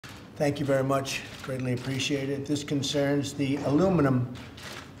Thank you very much. Greatly appreciate it. This concerns the aluminum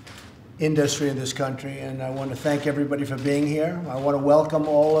industry in this country, and I want to thank everybody for being here. I want to welcome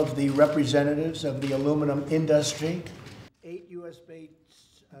all of the representatives of the aluminum industry. 8 U.S.-based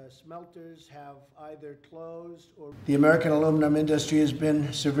smelters have either closed or... The American aluminum industry has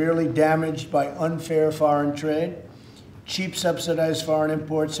been severely damaged by unfair foreign trade. Cheap subsidized foreign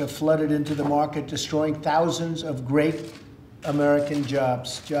imports have flooded into the market, destroying thousands of great American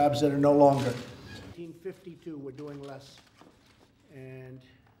jobs that are no longer. 1952, we're doing less. And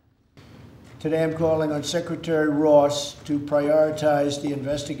today I'm calling on Secretary Ross to prioritize the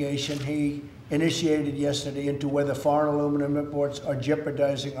investigation he initiated yesterday into whether foreign aluminum imports are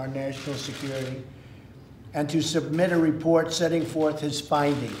jeopardizing our national security, and to submit a report setting forth his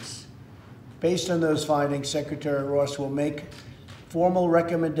findings. Based on those findings, Secretary Ross will make formal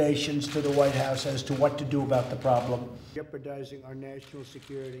recommendations to the White House as to what to do about the problem, jeopardizing our national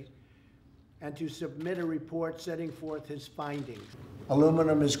security, and to submit a report setting forth his findings.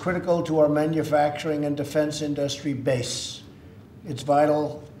 Aluminum is critical to our manufacturing and defense industry base. Its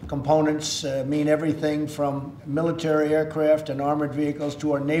vital components mean everything from military aircraft and armored vehicles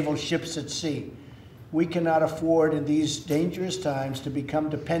to our naval ships at sea. We cannot afford in these dangerous times to become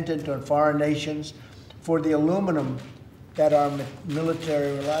dependent on foreign nations for the aluminum that our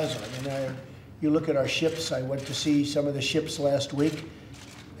military relies on. And you look at our ships. I went to see some of the ships last week,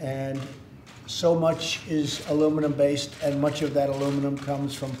 and so much is aluminum based, and much of that aluminum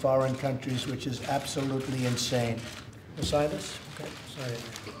comes from foreign countries, which is absolutely insane. We'll sign this? Okay, sign it.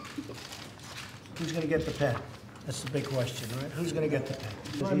 Who's going to get the pen? That's the big question, right? Who's going to get the pen?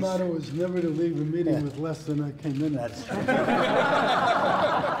 My motto is never to leave a meeting with less than I came in. That's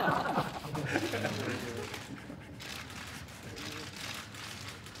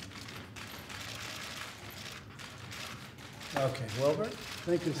okay, Wilbur?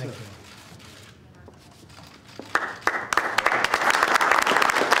 Thank you, sir. Thank you.